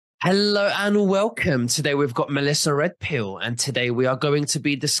Hello and welcome. Today we've got Melissa Redpill, and today we are going to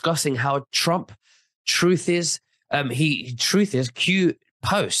be discussing how Trump truth is. Q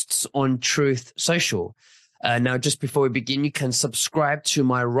posts on Truth Social. Now, just before we begin, you can subscribe to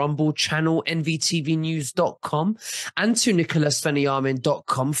my Rumble channel, nvtvnews.com, and to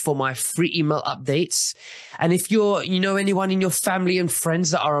nicholasfeniamin.com for my free email updates. And if you know anyone in your family and friends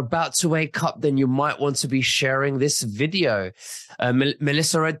that are about to wake up, then you might want to be sharing this video.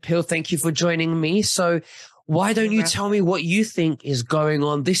 Melissa Redpill, thank you for joining me. So why don't you tell me what you think is going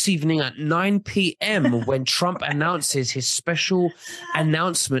on this evening at 9 p.m. when Trump announces his special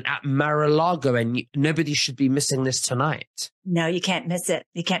announcement at Mar-a-Lago, and nobody should be missing this tonight. No, you can't miss it.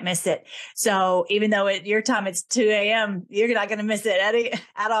 You can't miss it. So even though at your time it's 2 a.m., you're not going to miss it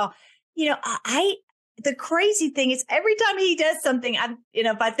at all. You know, the crazy thing is every time he does something,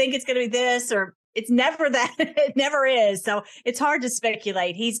 if I think it's going to be this or it's never that. It never is. So it's hard to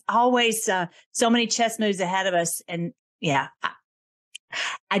speculate. He's always so many chess moves ahead of us. And yeah,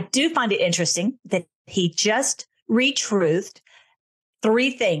 I do find it interesting that he just retruthed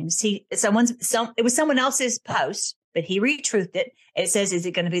 3 things. It was someone else's post, but he retruthed it. It says, is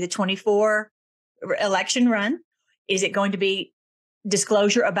it going to be the 24 election run? Is it going to be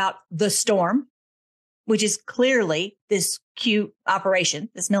disclosure about the storm, which is clearly this Q operation,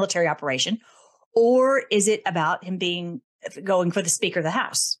 this military operation? Or is it about him going for the Speaker of the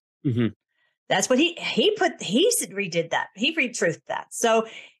House? Mm-hmm. That's what he redid that. He retruthed that. So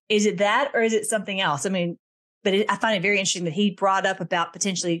is it that or is it something else? I mean, but I find it very interesting that he brought up about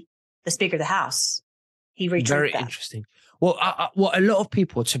potentially the Speaker of the House. He retruthed Very that. interesting. Well, a lot of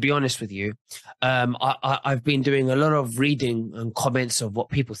people, to be honest with you, I've been doing a lot of reading and comments of what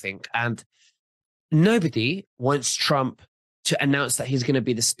people think, and nobody wants Trump to announce that he's going to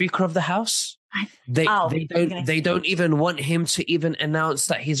be the Speaker of the House. They don't even want him to even announce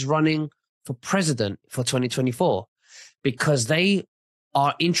that he's running for president for 2024, because they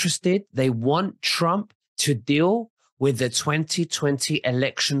are interested. They want Trump to deal with the 2020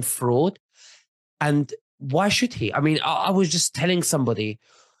 election fraud. And why should he? I mean, I was just telling somebody,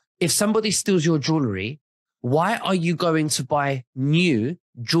 if somebody steals your jewelry, why are you going to buy new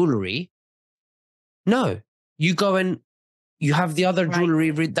jewelry? No, you go and you have the other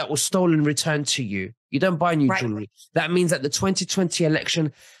jewelry that was stolen returned to you. You don't buy new jewelry. That means that the 2020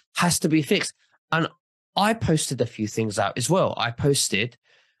 election has to be fixed. And I posted a few things out as well. I posted,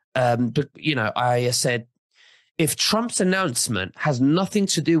 I said, if Trump's announcement has nothing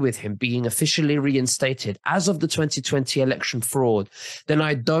to do with him being officially reinstated as of the 2020 election fraud, then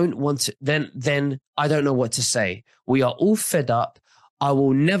I don't want to, then I don't know what to say. We are all fed up. I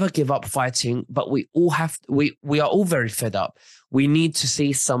will never give up fighting, but we are all very fed up. We need to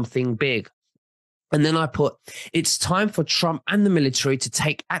see something big. And then I put, it's time for Trump and the military to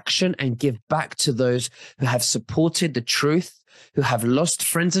take action and give back to those who have supported the truth, who have lost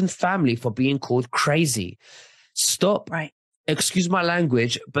friends and family for being called crazy. Stop, excuse my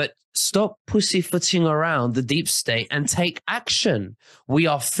language, but stop pussyfooting around the deep state and take action. We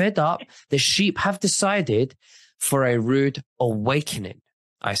are fed up. The sheep have decided for a rude awakening,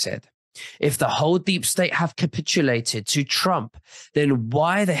 I said. If the whole deep state have capitulated to Trump, then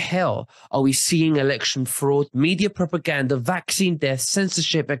why the hell are we seeing election fraud, media propaganda, vaccine deaths,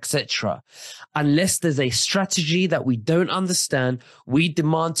 censorship, etc.? Unless there's a strategy that we don't understand, we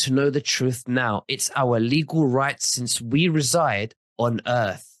demand to know the truth now. It's our legal right since we reside on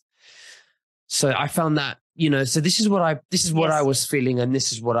Earth. So I found that, so this is what I was feeling, and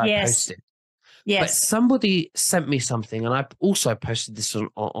this is what I posted. Yes. But somebody sent me something, and I also posted this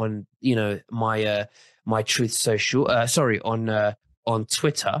on my Truth Social. On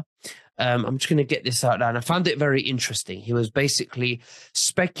Twitter. I'm just going to get this out now, and I found it very interesting. He was basically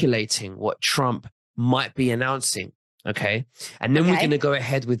speculating what Trump might be announcing. Okay, and then we're going to go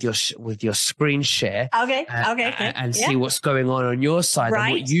ahead with your screen share. Okay. And see what's going on your side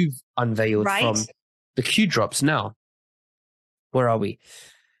and what you've unveiled from the Q drops. Now, where are we?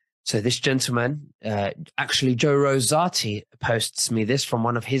 So this gentleman, actually Joe Rosati, posts me this from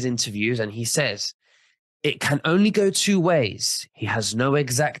one of his interviews, and he says, it can only go 2 ways. He has no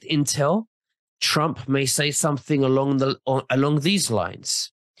exact intel. Trump may say something along these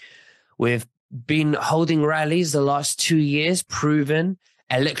lines. We've been holding rallies the last 2 years, proven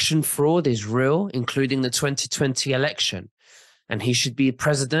election fraud is real, including the 2020 election. And he should be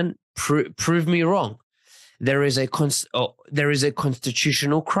president. Prove me wrong. There is a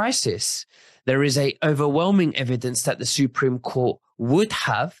constitutional crisis. There is a overwhelming evidence that the Supreme Court would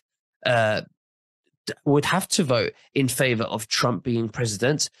have to vote in favor of Trump being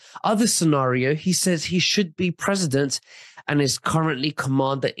president. Other scenario, he says he should be president and is currently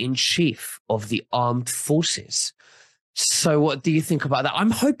commander-in-chief of the armed forces. So what do you think about that?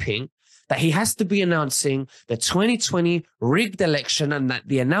 I'm hoping that he has to be announcing the 2020 rigged election, and that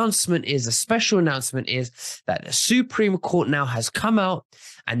the announcement is, a special announcement is, that the Supreme Court now has come out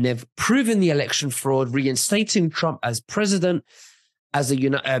and they've proven the election fraud, reinstating Trump as president,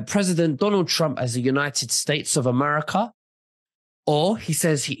 President Donald Trump as the United States of America. Or he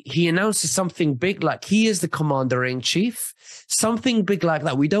says he announces something big, like he is the commander-in-chief, something big like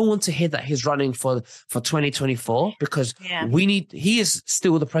that. We don't want to hear that he's running for 2024, because he is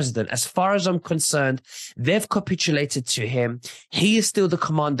still the president. As far as I'm concerned, they've capitulated to him. He is still the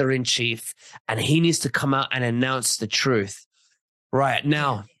commander-in-chief, and he needs to come out and announce the truth. Right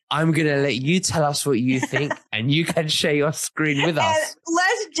now, I'm going to let you tell us what you think, and you can share your screen with us. And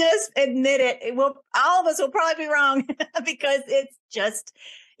let's just admit it. All of us will probably be wrong because it's just,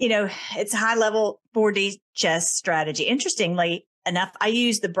 it's high level 4D chess strategy. Interestingly enough, I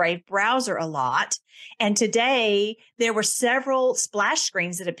use the Brave browser a lot. And today there were several splash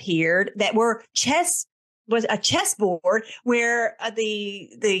screens that appeared that were was a chessboard where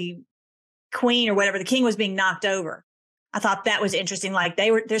the queen or whatever, the king, was being knocked over. I thought that was interesting. Like they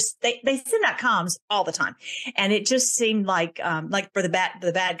send out comms all the time, and it just seemed like for the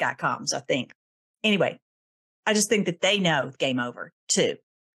bad guy comms, I think. Anyway, I just think that they know game over too.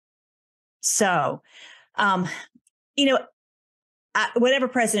 So, whatever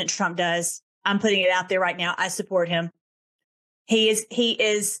President Trump does, I'm putting it out there right now. I support him. He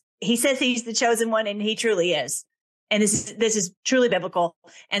says he's the chosen one, and he truly is. And this is truly biblical.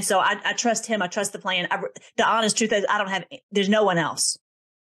 And so I trust him. I trust the plan. The honest truth is there's no one else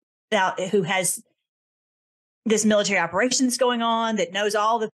who has this military operation that's going on, that knows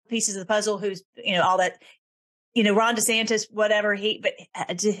all the pieces of the puzzle, who's, all that, Ron DeSantis, whatever but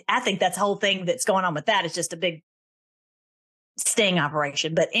I think that's the whole thing that's going on with that is just a big sting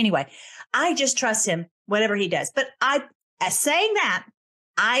operation. But anyway, I just trust him, whatever he does. But saying that,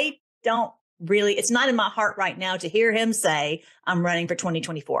 I don't really, it's not in my heart right now to hear him say, I'm running for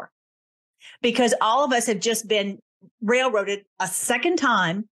 2024, because all of us have just been railroaded a second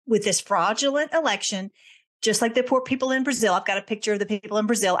time with this fraudulent election, just like the poor people in Brazil. I've got a picture of the people in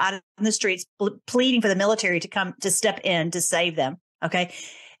Brazil out in the streets pleading for the military to come to step in to save them. Okay.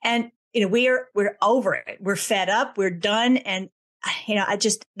 And, we're over it. We're fed up. We're done. And,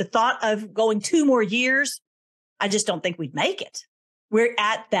 the thought of going 2 more years, I just don't think we'd make it. We're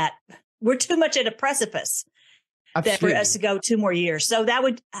too much at a precipice for us to go 2 more years. So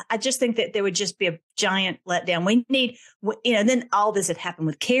I just think that there would just be a giant letdown. We need, then all this had happened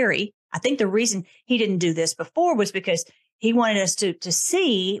with Kerry. I think the reason he didn't do this before was because he wanted us to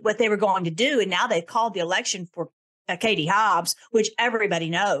see what they were going to do. And now they've called the election for Katie Hobbs, which everybody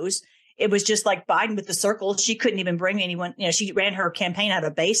knows. It was just like Biden with the circle. She couldn't even bring anyone, she ran her campaign out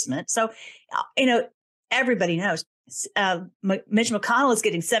of a basement. So, everybody knows. Mitch McConnell is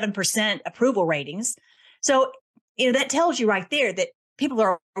getting 7% approval ratings. So, that tells you right there that people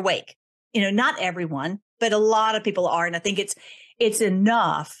are awake. Not everyone, but a lot of people are. And I think it's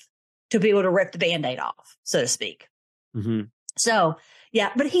enough to be able to rip the Band-Aid off, so to speak. Mm-hmm. So,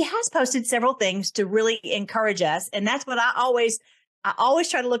 yeah, but he has posted several things to really encourage us. And that's what I always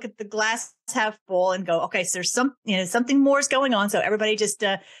try to look at the glass half full and go, okay, so there's something more is going on. So everybody just,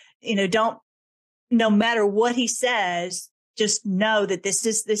 don't, no matter what he says, just know that this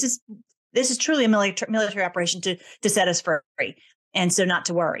is truly a military operation to set us free. And so not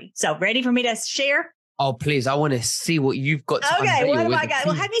to worry. So ready for me to share? Oh, please. I want to see what you've got to Okay, what have I got?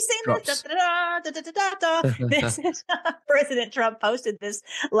 Well, have you seen this? This is President Trump posted this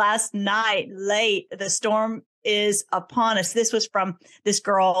last night late. The storm is upon us. This was from this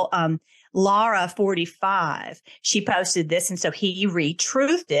girl, Laura 45. She posted this, and so he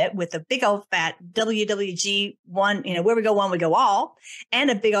retruthed it with a big old fat WWG one, where we go one, we go all, and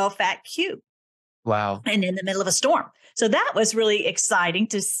a big old fat Q. Wow. And in the middle of a storm. So that was really exciting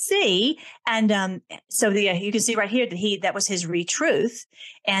to see. And so you can see right here that was his retruth.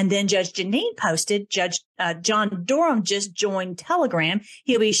 And then Judge Jeanine posted, Judge John Durham just joined Telegram.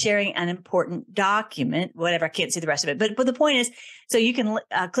 He'll be sharing an important document, whatever. I can't see the rest of it. But the point is, so you can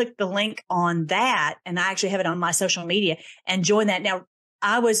click the link on that. And I actually have it on my social media and join that. Now,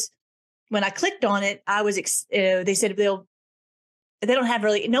 when I clicked on it, they said they don't have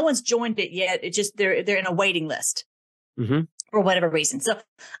really, no one's joined it yet. It's just they're in a waiting list. Mm-hmm. For whatever reason. So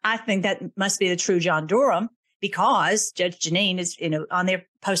I think that must be the true John Durham, because Judge Jeanine is, on there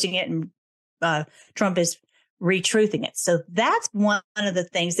posting it, and Trump is retruthing it. So that's one of the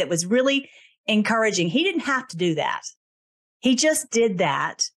things that was really encouraging. He didn't have to do that. He just did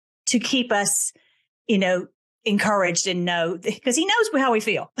that to keep us, encouraged and know, because he knows how we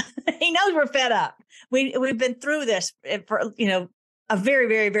feel. He knows we're fed up. We've been through this for, a very,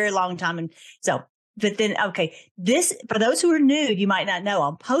 very, very long time. And so, but then, okay, this, for those who are new, you might not know,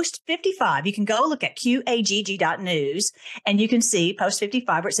 on Post 55, you can go look at QAGG.news and you can see Post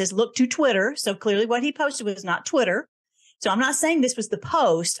 55 where it says, look to Twitter. So clearly what he posted was not Twitter. So I'm not saying this was the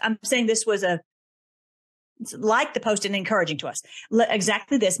post. I'm saying this was like the post and encouraging to us.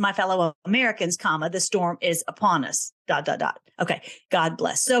 Exactly this, my fellow Americans, the storm is upon us, ... Okay, God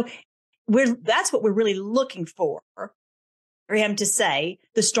bless. So that's what we're really looking for him to say,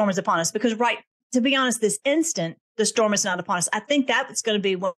 the storm is upon us, because to be honest, this instant, the storm is not upon us. I think that's going to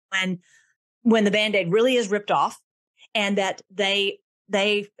be when the Band-Aid really is ripped off, and that they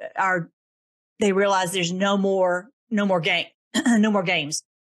realize there's no more game, no more games,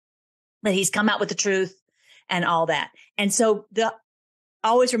 that he's come out with the truth and all that. And so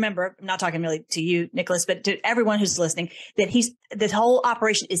always remember, I'm not talking really to you, Nicholas, but to everyone who's listening, that this whole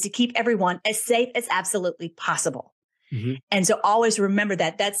operation is to keep everyone as safe as absolutely possible. Mm-hmm. And so always remember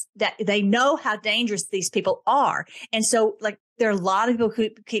that they know how dangerous these people are. And so there are a lot of people who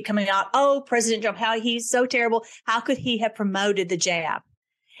keep coming out, oh, President Trump, how he's so terrible. How could he have promoted the jab?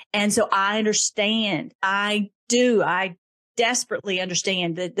 And so I understand. I do. I desperately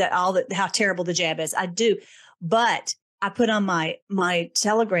understand how terrible the jab is. I do. But I put on my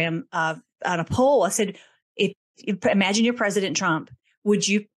Telegram on a poll. I said, if imagine you're President Trump, would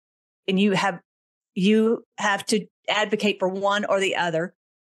you, and you have to advocate for one or the other,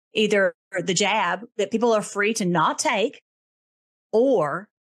 either the jab that people are free to not take, or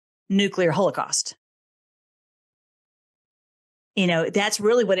nuclear holocaust. That's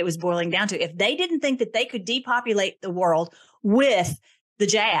really what it was boiling down to. If they didn't think that they could depopulate the world with the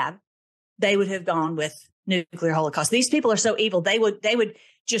jab, they would have gone with nuclear holocaust. These people are so evil. They would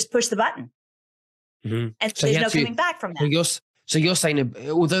just push the button. Mm-hmm. And so there's no coming back from that. So you're saying,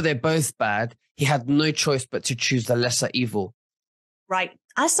 although they're both bad, he had no choice but to choose the lesser evil. Right.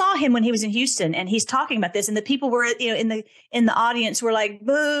 I saw him when he was in Houston, and he's talking about this, and the people were, in the audience were like,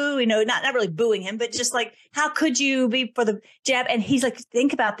 boo, not really booing him, but just like, how could you be for the jab? And he's like,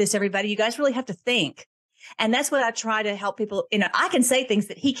 think about this, everybody. You guys really have to think. And that's what I try to help people. I can say things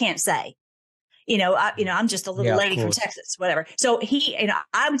that he can't say. I'm just a little lady from Texas, whatever. So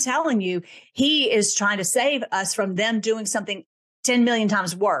I'm telling you, he is trying to save us from them doing something 10 million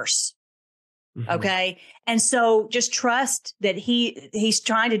times worse. Mm-hmm. Okay. And so just trust that he's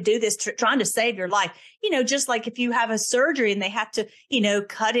trying to do this, trying to save your life. Just like if you have a surgery and they have to,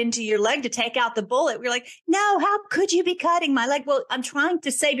 cut into your leg to take out the bullet, we're like, no, how could you be cutting my leg? Well, I'm trying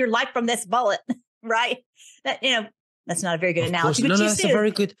to save your life from this bullet. Right. That's not a very good analogy. No, it's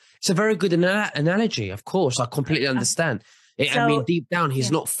a very good analogy. Of course, I completely understand. Deep down,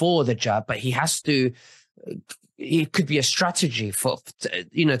 he's not for the jab, but he has to. It could be a strategy to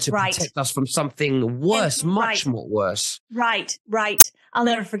protect us from something worse, much more worse. Right. I'll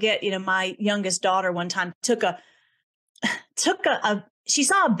never forget. My youngest daughter one time took a. She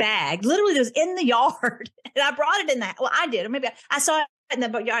saw a bag literally that was in the yard, and I brought it in that. Well, I did, or maybe I saw it in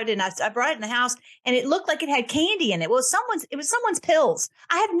the yard, and I brought it in the house, and it looked like it had candy in it. Well, it was someone's pills.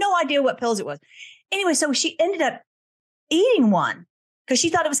 I have no idea what pills it was. Anyway, so she ended up eating one because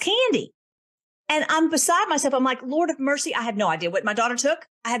she thought it was candy. And I'm beside myself. I'm like, Lord of mercy, I have no idea what my daughter took.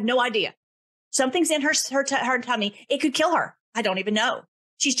 I have no idea. Something's in her tummy. It could kill her. I don't even know.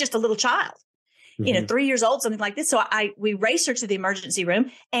 She's just a little child, 3 years old, something like this. So we race her to the emergency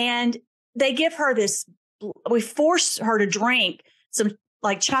room, and they give her this. We force her to drink some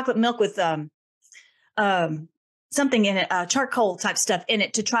like chocolate milk with something in it, charcoal type stuff in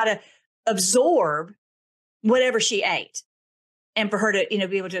it, to try to absorb whatever she ate. And for her to,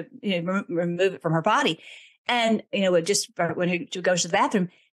 be able to remove it from her body. And, just when she goes to the bathroom,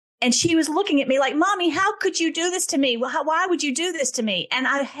 and she was looking at me like, Mommy, how could you do this to me? Why would you do this to me? And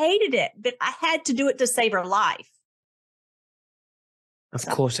I hated it, but I had to do it to save her life. Of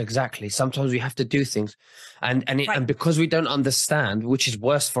course, exactly. Sometimes we have to do things. And because we don't understand, which is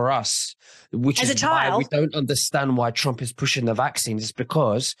worse for us, which is why we don't understand why Trump is pushing the vaccine, is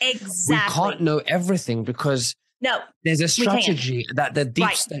because we can't know everything, because there's a strategy that the deep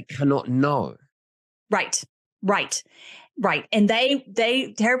state cannot know. Right. And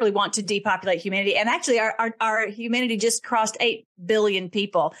they terribly want to depopulate humanity. And actually, our humanity just crossed 8 billion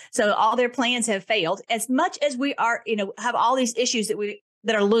people. So all their plans have failed. As much as we are, have all these issues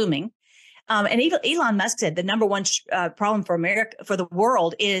that are looming. And even Elon Musk said the number one problem for America, for the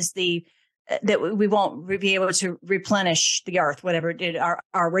world, is that we won't be able to replenish the earth, whatever it did.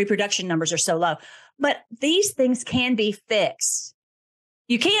 Our reproduction numbers are so low. But these things can be fixed.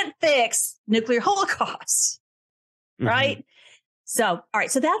 You can't fix nuclear holocaust. Mhm. right? So, all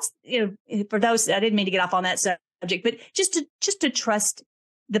right. So that's, for those, I didn't mean to get off on that subject, but just to trust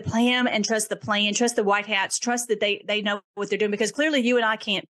the plan and trust the plan, trust the white hats, trust that they know what they're doing, because clearly you and I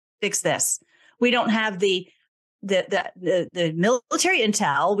can't fix this. We don't have the military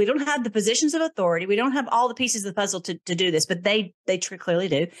intel. We don't have the positions of authority. We don't have all the pieces of the puzzle to do this, but they clearly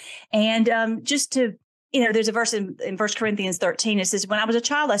do. And just to, there's a verse in 1 Corinthians 13. It says, when I was a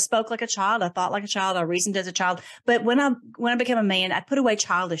child, I spoke like a child. I thought like a child. I reasoned as a child. But when I became a man, I put away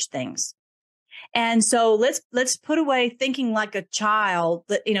childish things. And so let's put away thinking like a child,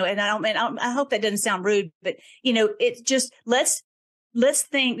 and I hope that doesn't sound rude, but it's just, let's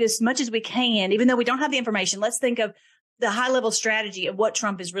think as much as we can, even though we don't have the information, let's think of the high level strategy of what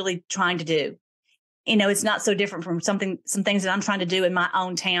Trump is really trying to do. It's not so different from some things that I'm trying to do in my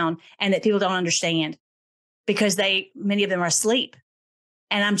own town and that people don't understand because many of them are asleep.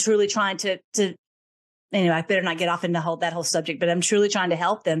 And I'm truly trying to I better not get off into that whole subject, but I'm truly trying to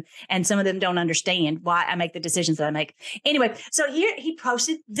help them. And some of them don't understand why I make the decisions that I make. Anyway, so here he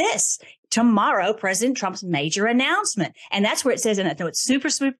posted this tomorrow, President Trump's major announcement. And that's where it says, and I know it's super,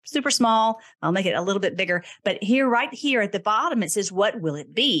 super, super small. I'll make it a little bit bigger. But right here at the bottom, it says, what will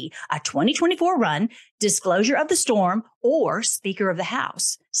it be? A 2024 run, disclosure of the storm, or Speaker of the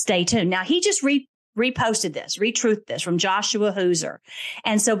House? Stay tuned. Now, he just reposted this, retruthed this from Joshua Hooser.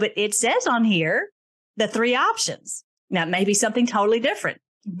 And so, but it says on here, the three options. Now, maybe something totally different.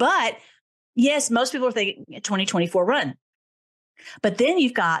 But yes, most people are thinking 2024 run. But then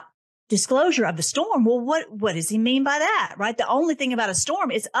you've got disclosure of the storm. Well, what does he mean by that, right? The only thing about a storm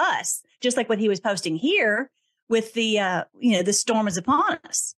is us, just like what he was posting here with the, the storm is upon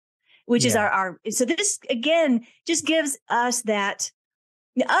us, which is our. So this, again, just gives us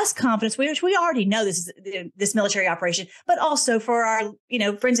confidence, which we already know this is this military operation, but also for our,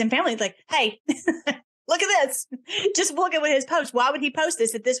 friends and family, like, hey, look at this. Just look at what his post. Why would he post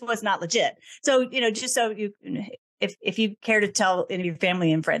this if this was not legit? So, just so you, if you care to tell any of your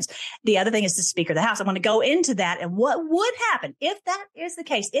family and friends. The other thing is the Speaker of the House. I want to go into that and what would happen if that is the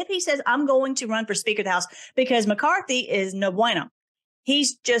case. If he says, I'm going to run for Speaker of the House, because McCarthy is no bueno.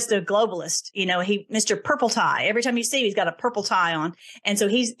 He's just a globalist, Mr. Purple Tie. Every time you see him, he's got a purple tie on. And so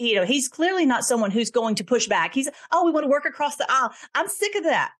he's clearly not someone who's going to push back. We want to work across the aisle. I'm sick of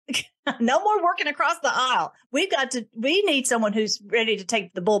that. No more working across the aisle. We need someone who's ready to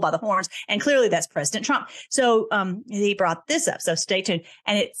take the bull by the horns. And clearly that's President Trump. So he brought this up. So stay tuned.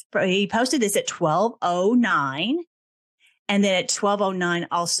 And he posted this at 12:09. And then at 12:09,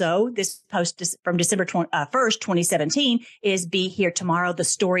 also, this post from December 1st, 2017, is Be Here Tomorrow. The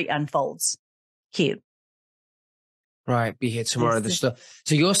story unfolds. Cue. Right. Be here tomorrow. So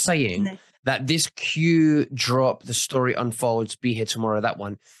you're saying that this cue drop, the story unfolds, be here tomorrow, that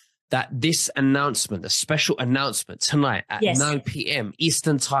one, that this announcement, the special announcement tonight at 9 p.m.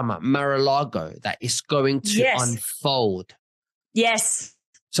 Eastern time at Mar-a-Lago, that is going to unfold. Yes.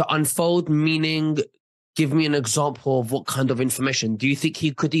 So unfold meaning... Give me an example of what kind of information. Do you think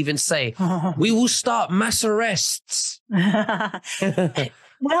he could even say, we will start mass arrests? Well,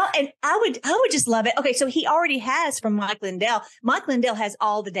 and I would just love it. Okay, so he already has from Mike Lindell. Mike Lindell has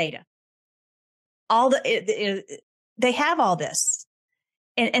all the data. They have all this.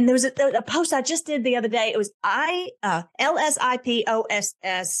 And there was a post I just did the other day. It was LSIPOSS.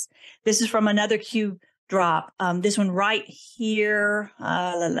 This is from another Q drop. This one right here.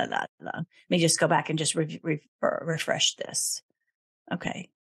 Let me just go back and just refresh this. Okay.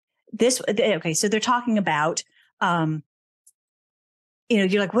 Okay. So they're talking about, you're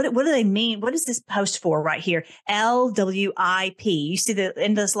like, what do they mean? What is this post for right here? LWIP. You see the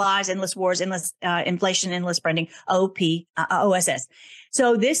endless lies, endless wars, endless inflation, endless branding, OSS.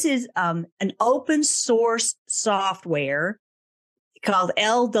 So this is an open source software called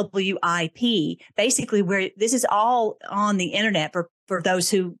LWIP, basically where this is all on the internet for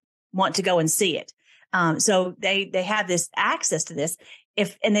those who want to go and see it. So they have this access to this.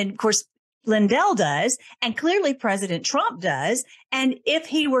 And then of course Lindell does, and clearly President Trump does. And if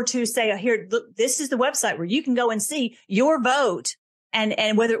he were to say, here, look, this is the website where you can go and see your vote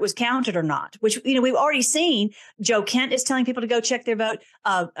and whether it was counted or not, which, we've already seen. Joe Kent is telling people to go check their vote.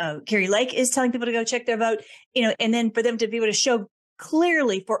 Carrie Lake is telling people to go check their vote, and then for them to be able to show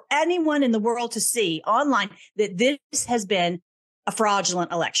clearly for anyone in the world to see online that this has been a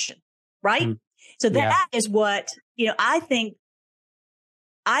fraudulent election, right? Mm-hmm. So that is what, I think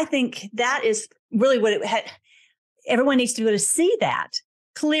that is really what it had. Everyone needs to be able to see that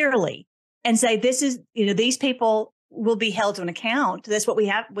clearly and say, this is, these people will be held to an account. That's what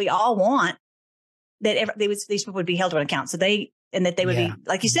we all want, that these people would be held to an account. So that they would be,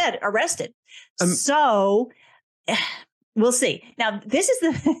 like you said, arrested. So we'll see. Now, this is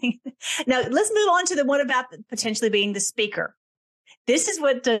the thing. Now, let's move on to the one about potentially being the speaker. This is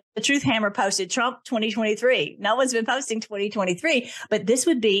what the Truth Hammer posted, Trump 2023. No one's been posting 2023, but this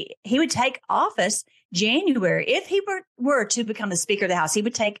would be, he would take office January. If he were to become the Speaker of the House, he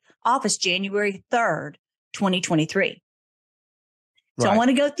would take office January 3rd, 2023. So I want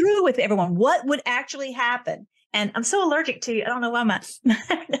to go through with everyone what would actually happen. And I'm so allergic to you. I don't know why my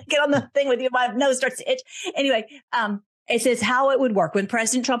get on the thing with you. My nose starts to itch. Anyway, it says how it would work when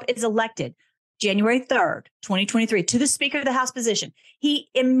President Trump is elected January 3rd, 2023, to the Speaker of the House position. He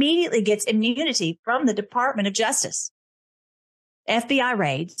immediately gets immunity from the Department of Justice, FBI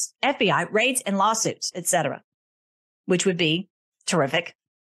raids and lawsuits, etc., which would be terrific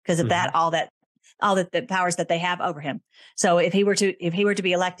because of that, all the powers that they have over him. So if he were to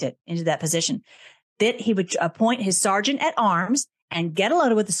be elected into that position, that he would appoint his sergeant at arms and get a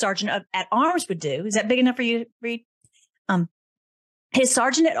load of what the sergeant at arms would do. Is that big enough for you to read? His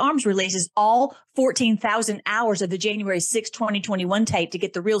sergeant at arms releases all 14,000 hours of the January 6, 2021 tape to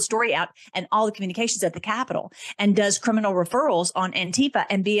get the real story out and all the communications at the Capitol, and does criminal referrals on Antifa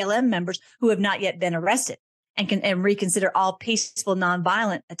and BLM members who have not yet been arrested, and reconsider all peaceful,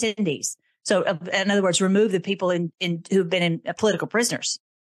 nonviolent attendees. So in other words, remove the people who've been in political prisoners.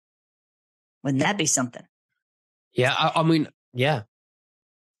 Wouldn't that be something? Yeah. I mean, yeah.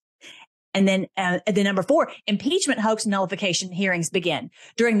 And then number 4, impeachment hoax nullification hearings begin.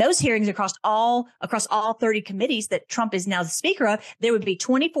 During those hearings across all 30 committees that Trump is now the speaker of, there would be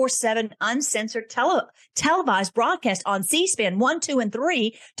 24/7 uncensored televised broadcast on C-SPAN 1, 2, and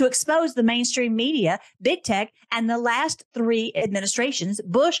 3 to expose the mainstream media, big tech, and the last 3 administrations,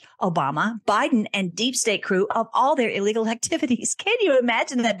 Bush, Obama, Biden, and deep state crew, of all their illegal activities. Can you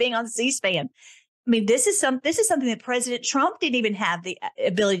imagine that being on C-SPAN? I mean, this is something that President Trump didn't even have the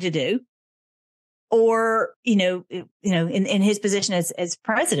ability to do, or, in his position as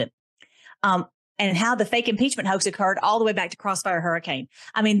president, and how the fake impeachment hoax occurred all the way back to Crossfire Hurricane.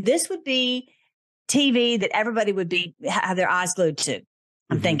 I mean, this would be TV that everybody would have their eyes glued to,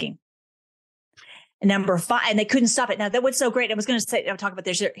 I'm thinking. And number 5, and they couldn't stop it. Now, that was so great. I was going to say, I'll talk about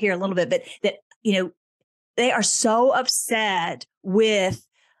this here a little bit, but that, they are so upset with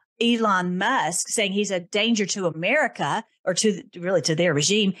Elon Musk saying he's a danger to America, or to their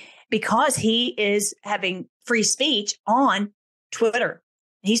regime, because he is having free speech on Twitter.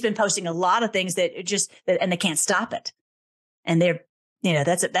 He's been posting a lot of things and they can't stop it. And they're,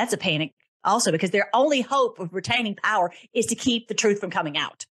 that's a panic also, because their only hope of retaining power is to keep the truth from coming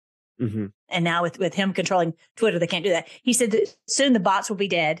out. Mm-hmm. And now with him controlling Twitter, they can't do that. He said that soon the bots will be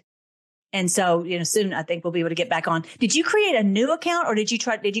dead. And so, soon I think we'll be able to get back on. Did you create a new account, or did you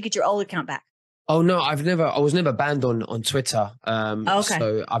get your old account back? Oh, no, I was never banned on Twitter. Okay.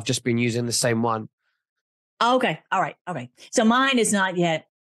 So I've just been using the same one. Okay. All right. Okay. So mine is not yet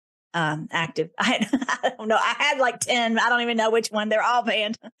active. I don't know. I had like 10. I don't even know which one. They're all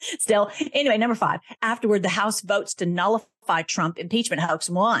banned still. Anyway, number 5. Afterward, the House votes to nullify Trump impeachment hoax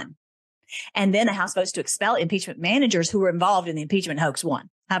 1. And then the House votes to expel impeachment managers who were involved in the impeachment hoax 1.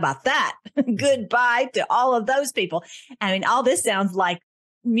 How about that? Goodbye to all of those people. I mean, all this sounds like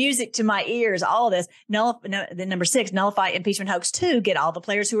music to my ears. All of this. Then number 6, nullify impeachment hoax 2. Get all the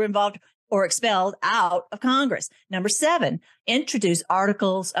players who were involved or expelled out of Congress. Number 7, introduce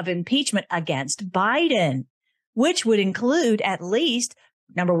articles of impeachment against Biden, which would include at least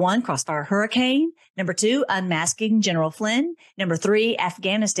number 1, Crossfire Hurricane. Number 2, unmasking General Flynn. Number 3,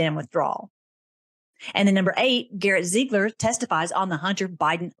 Afghanistan withdrawal. And then number 8, Garrett Ziegler testifies on the Hunter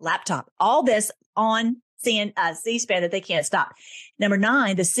Biden laptop. All this on C-SPAN that they can't stop. Number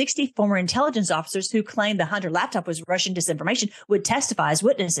 9, the 60 former intelligence officers who claimed the Hunter laptop was Russian disinformation would testify as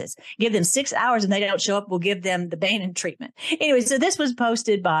witnesses. Give them 6 hours and they don't show up, we'll give them the Bannon treatment. Anyway, so this was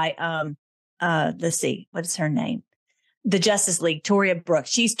posted by, let's see, what is her name? The Justice League, Toria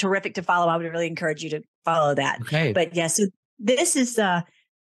Brooks. She's terrific to follow. I would really encourage you to follow that. Okay. But yeah, so this is,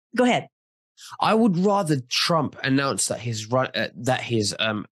 go ahead. I would rather Trump announce that he's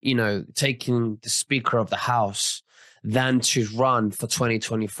taking the Speaker of the House than to run for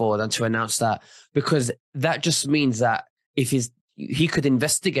 2024, than to announce that, because that just means that if he could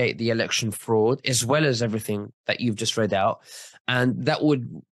investigate the election fraud as well as everything that you've just read out, and that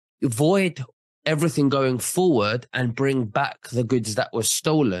would void everything going forward and bring back the goods that were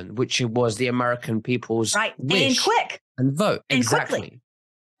stolen, which was the American people's wish and quick and vote. And exactly. Quickly.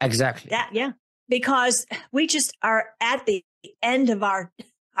 Exactly. Yeah. Because we just are at the end of our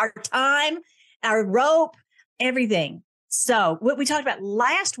time, our rope, everything. So what we talked about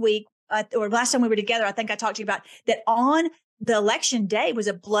last week, or last time we were together, I think I talked to you about that on the election day was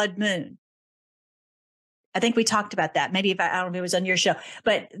a blood moon. I think we talked about that. Maybe I don't know if it was on your show,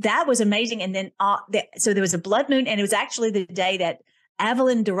 but that was amazing. And then, so there was a blood moon, and it was actually the day that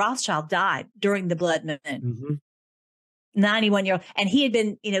Evelyn de Rothschild died during the blood moon. Mm-hmm. 91-year-old. And he had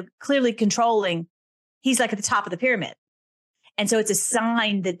been, clearly controlling. He's like at the top of the pyramid. And so it's a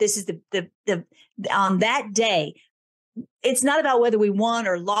sign that this is the on that day, it's not about whether we won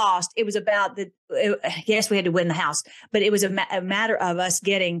or lost. It was about yes, we had to win the House, but it was a matter of us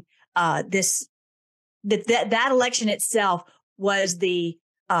getting that election itself was the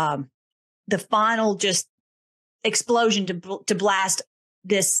final just explosion to blast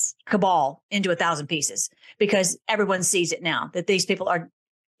this cabal into 1,000 pieces, because everyone sees it now that these people are,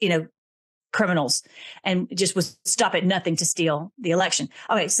 criminals, and just was stop at nothing to steal the election.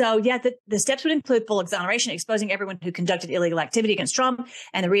 Okay, so yeah, the steps would include full exoneration, exposing everyone who conducted illegal activity against Trump,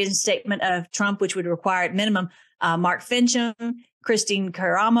 and the reinstatement of Trump, which would require at minimum Mark Fincham, Christine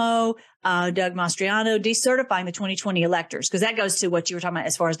Caramo, Doug Mastriano decertifying the 2020 electors, because that goes to what you were talking about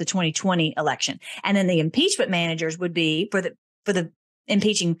as far as the 2020 election. And then the impeachment managers would be for the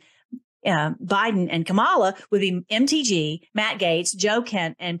impeaching Biden and Kamala would be MTG, Matt Gaetz, Joe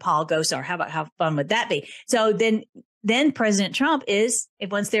Kent, and Paul Gosar. How fun would that be? So then President Trump is,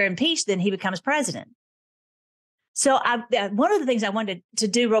 if once they're impeached, then he becomes president. So one of the things I wanted to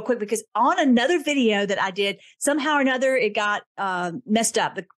do real quick, because on another video that I did, somehow or another, it got messed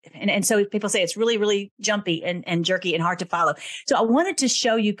up. And so people say it's really, really jumpy and jerky and hard to follow. So I wanted to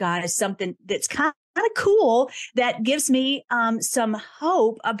show you guys something that's kind of cool that gives me some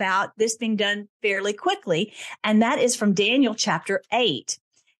hope about this being done fairly quickly. And that is from Daniel chapter 8.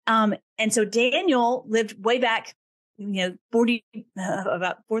 And so Daniel lived way back,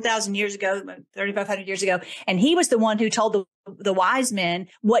 about 4,000 years ago, 3,500 years ago. And he was the one who told the wise men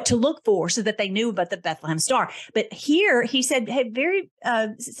what to look for so that they knew about the Bethlehem star. But here he said,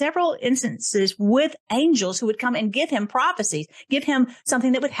 several instances with angels who would come and give him prophecies, give him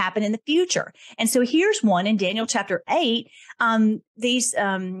something that would happen in the future. And so here's one in Daniel chapter 8. These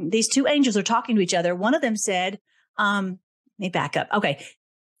two angels are talking to each other. One of them said, let me back up. Okay.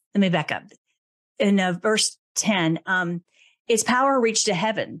 Let me back up. In verse 10, its power reached to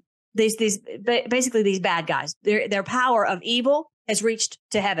heaven. Basically these bad guys, their power of evil has reached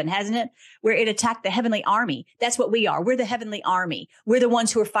to heaven, hasn't it? Where it attacked the heavenly army. That's what we are. We're the heavenly army. We're the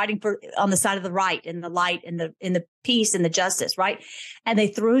ones who are fighting on the side of the right and the light and the peace and the justice, right? And they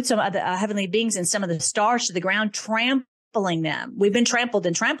threw some of the heavenly beings and some of the stars to the ground, trampling them. We've been trampled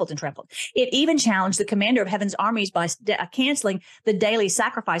and trampled and trampled. It even challenged the commander of heaven's armies by canceling the daily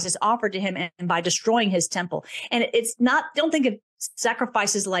sacrifices offered to him and by destroying his temple. And it's not, don't think of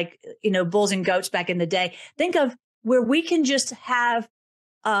sacrifices like, bulls and goats back in the day. Think of where we can just have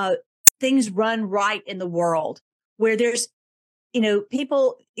things run right in the world, where there's,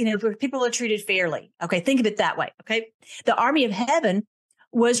 people, where people are treated fairly. Okay. Think of it that way. Okay. The army of heaven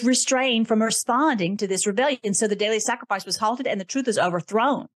was restrained from responding to this rebellion. So the daily sacrifice was halted and the truth was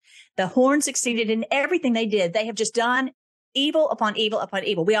overthrown. The horn succeeded in everything they did. They have just done evil upon evil upon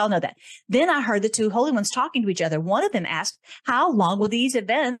evil. We all know that. Then I heard the two holy ones talking to each other. One of them asked, how long will these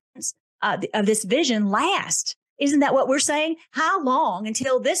events of this vision last? Isn't that what we're saying? How long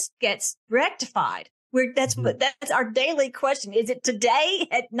until this gets rectified? That's our daily question. Is it today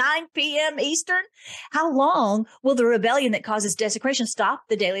at 9 p.m. Eastern? How long will the rebellion that causes desecration stop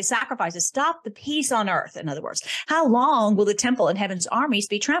the daily sacrifices, stop the peace on earth? In other words, how long will the temple and heaven's armies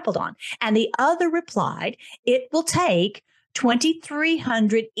be trampled on? And the other replied, it will take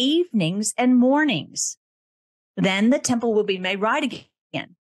 2,300 evenings and mornings. Then the temple will be made right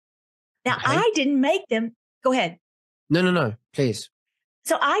again. Now, okay. I didn't make them. Go ahead. No, please.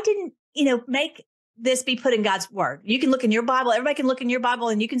 So I didn't, make this be put in God's word. You can look in your Bible. Everybody can look in your Bible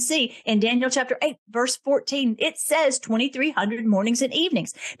and you can see in Daniel chapter 8, verse 14, it says 2,300 mornings and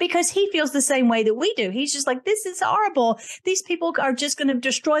evenings, because he feels the same way that we do. He's just like, this is horrible. These people are just going to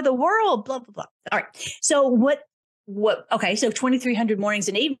destroy the world, blah, blah, blah. All right. So okay. So 2,300 mornings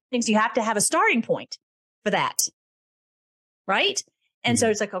and evenings, you have to have a starting point for that. Right. And so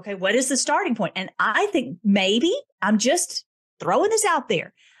it's like, okay, what is the starting point? And I think maybe I'm just throwing this out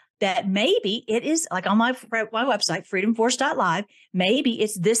there, that maybe it is like on my website, freedomforce.live, maybe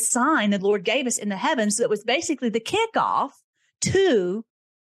it's this sign the Lord gave us in the heavens that was basically the kickoff to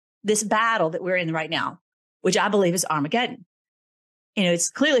this battle that we're in right now, which I believe is Armageddon. It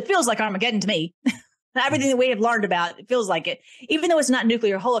clearly feels like Armageddon to me. Everything that we have learned about, it feels like it, even though it's not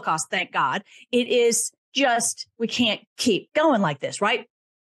nuclear holocaust, thank God. It is just, we can't keep going like this, right?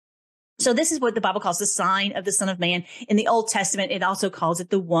 So this is what the Bible calls the sign of the Son of Man. In the Old Testament, it also calls it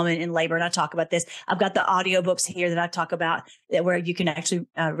the woman in labor. And I talk about this. I've got the audiobooks here that I talk about where you can actually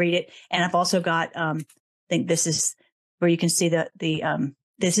read it. And I've also got think this is where you can see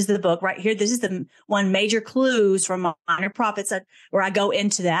this is the book right here. This is the one, Major Clues from Minor Prophets, where I go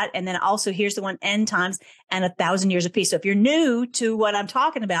into that. And then also here's the one, End Times and 1,000 Years of Peace. So if you're new to what I'm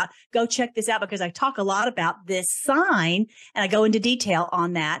talking about, go check this out, because I talk a lot about this sign and I go into detail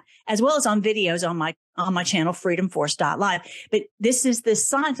on that, as well as on videos on my channel, freedomforce.live. But this is the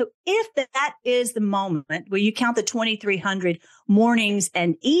sign. So if that is the moment where you count the 2,300 mornings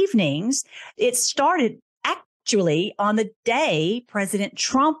and evenings, it started actually on the day President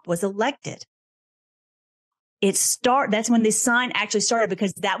Trump was elected. That's when this sign actually started,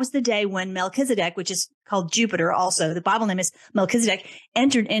 because that was the day when Melchizedek, which is called Jupiter also, the Bible name is Melchizedek,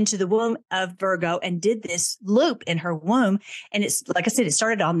 entered into the womb of Virgo and did this loop in her womb. And it's, like I said, it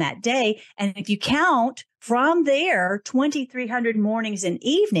started on that day. And if you count from there, 2,300 mornings and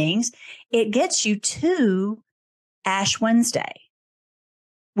evenings, it gets you to Ash Wednesday,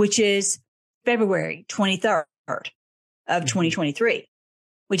 which is February 23rd of 2023,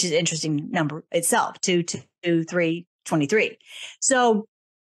 which is an interesting number itself, 2, 2, 3, 23. So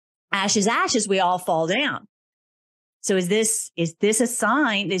ashes, ashes, we all fall down. So is this a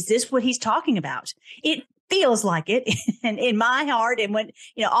sign? Is this what he's talking about? It feels like it and in my heart, and when,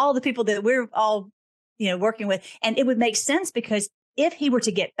 all the people that we're all, working with, and it would make sense, because if he were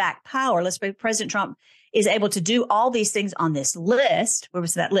to get back power, let's say President Trump is able to do all these things on this list. Where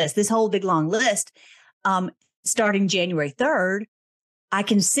was that list? This whole big long list, starting January 3rd, I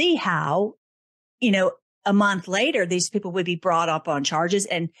can see how, a month later, these people would be brought up on charges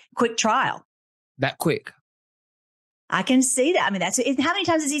and quick trial. That quick. I can see that. I mean, how many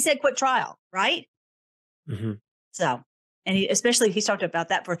times has he said quick trial, right? Mm-hmm. So, and he's talked about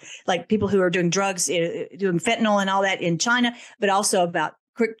that for like people who are doing drugs, doing fentanyl and all that in China, but also about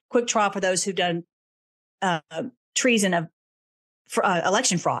quick trial for those who've done treason of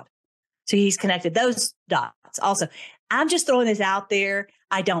election fraud. So he's connected those dots also. I'm just throwing this out there.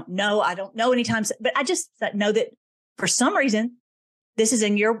 I don't know any times, but I just know that for some reason, this is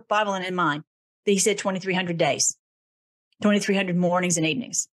in your Bible and in mine, that he said 2,300 days, 2,300 mornings and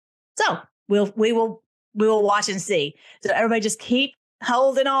evenings. So we will watch and see. So everybody just keep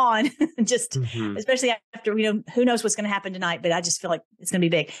holding on, just especially after, who knows what's going to happen tonight, but I just feel like it's going to be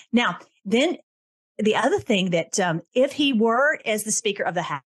big. Now, then the other thing that if he were as the Speaker of the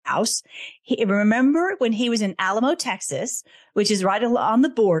House, remember when he was in Alamo, Texas, which is right on the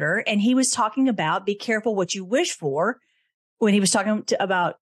border, and he was talking about be careful what you wish for, when he was talking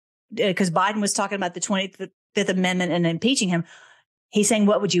about, because Biden was talking about the 25th Amendment and impeaching him. He's saying,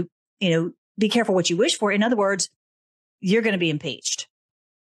 what would you, be careful what you wish for. In other words, you're going to be impeached.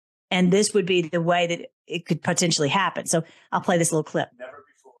 And this would be the way that it could potentially happen. So I'll play this little clip. Never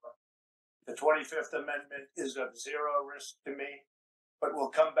before. The 25th Amendment is of zero risk to me, but will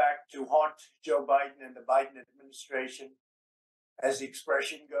come back to haunt Joe Biden and the Biden administration. As the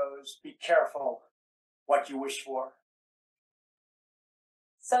expression goes, be careful what you wish for.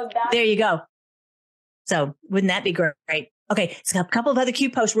 So there you go. So wouldn't that be great? Okay, so a couple of other Q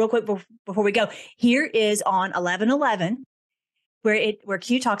posts real quick before we go. Here is on 11/11, where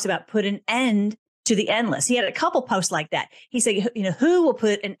Q talks about put an end to the endless. He had a couple posts like that. He said, who will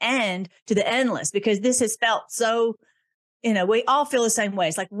put an end to the endless? Because this has felt so, we all feel the same way.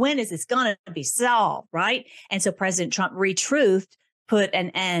 It's like, when is this going to be solved, right? And so President Trump retruthed, put an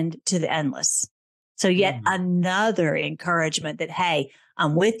end to the endless. So yet another encouragement that, hey,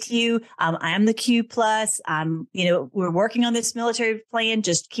 I'm with you. I am the Q plus. We're working on this military plan.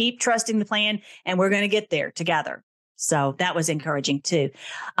 Just keep trusting the plan, and we're going to get there together. So that was encouraging too.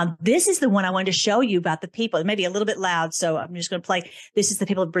 This is the one I wanted to show you about the people. It may be a little bit loud, so I'm just going to play. This is the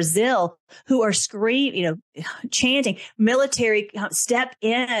people of Brazil who are screaming, chanting, military step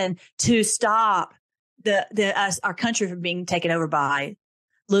in to stop our country from being taken over by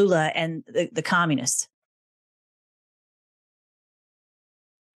Lula and the communists.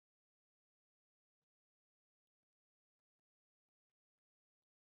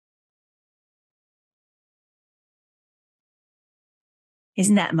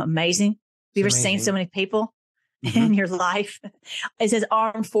 Isn't that amazing? Have you ever seen so many people in your life? It says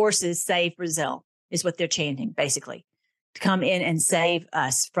armed forces save Brazil is what they're chanting, basically, to come in and save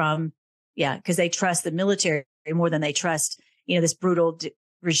us from, because they trust the military more than they trust, this brutal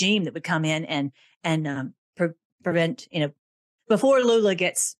regime that would come in and prevent, before Lula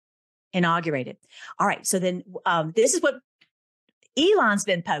gets inaugurated. All right. So then this is what Elon's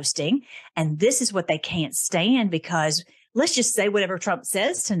been posting, and this is what they can't stand, because let's just say whatever Trump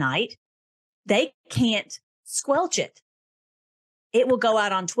says tonight, they can't squelch it. It will go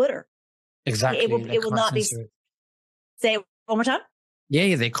out on Twitter. Exactly. It will not be. Say it one more time.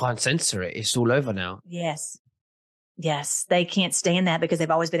 Yeah, they can't censor it. It's all over now. Yes. Yes. They can't stand that because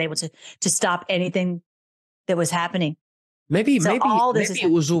they've always been able to stop anything that was happening. Maybe all this it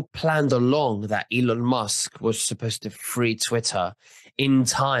was all planned along that Elon Musk was supposed to free Twitter in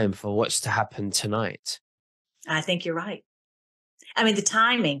time for what's to happen tonight. I think you're right. I mean, the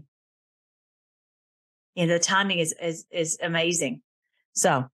timing, the timing is amazing.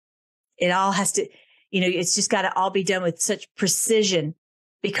 So it all has to, it's just got to all be done with such precision,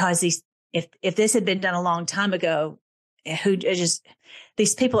 because if this had been done a long time ago,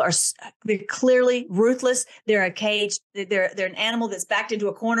 these people they're clearly ruthless. They're a cage. They're an animal that's backed into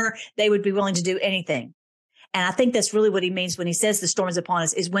a corner. They would be willing to do anything. And I think that's really what he means when he says the storm is upon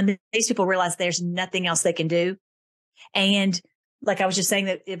us, is when these people realize there's nothing else they can do. And like I was just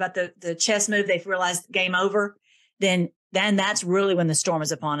saying about the chess move, they've realized game over. Then that's really when the storm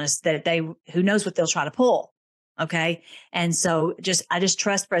is upon us, that who knows what they'll try to pull. Okay. And so I just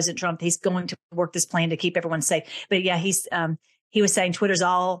trust President Trump. He's going to work this plan to keep everyone safe. But yeah, he was saying Twitter's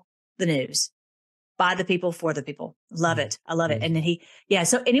all the news, by the people, for the people. Love it. I love it. And then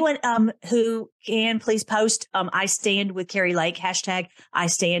so anyone who can, please post I stand with Kari Lake, hashtag I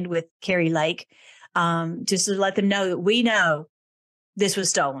stand with Kari Lake, just to let them know that we know this was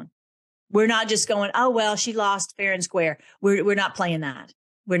stolen. We're not just going, oh, well, she lost fair and square. We're not playing that.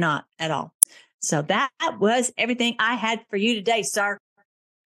 We're not at all. So that was everything I had for you today, sir.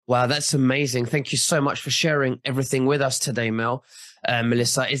 Wow, that's amazing. Thank you so much for sharing everything with us today,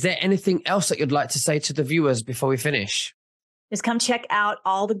 Melissa. Is there anything else that you'd like to say to the viewers before we finish? Just come check out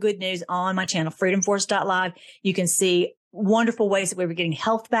all the good news on my channel, freedomforce.live. You can see wonderful ways that we were getting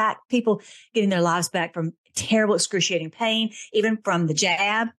health back, people getting their lives back from terrible, excruciating pain, even from the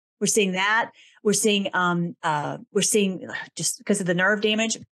jab. We're seeing that. We're seeing just because of the nerve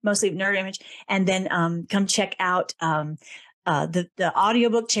damage, mostly nerve damage. And then come check out the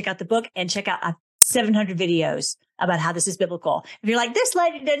audiobook, check out the book, and check out 700 videos about how this is biblical. If you're like, this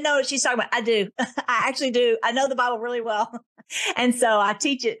lady didn't know what she's talking about, I do. I actually do. I know the Bible really well. And so I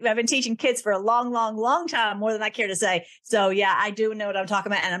teach it. I've been teaching kids for a long, long, long time, more than I care to say. So yeah, I do know what I'm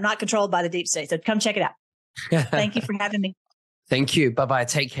talking about, and I'm not controlled by the deep state. So come check it out. Thank you for having me. Thank you. Bye-bye.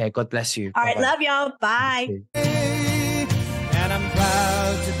 Take care. God bless you. All right. Love y'all. Bye. And I'm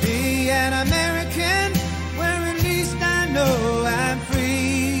proud to be an American, where at least I know I'm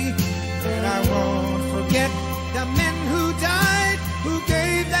free. And I won't forget the men who died, who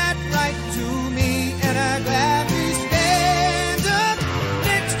gave that right to me. And I gladly stand up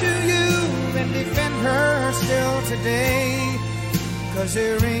next to you and defend her still today. 'Cause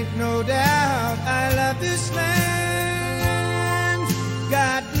there ain't no doubt I love this land.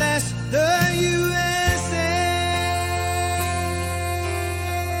 God bless the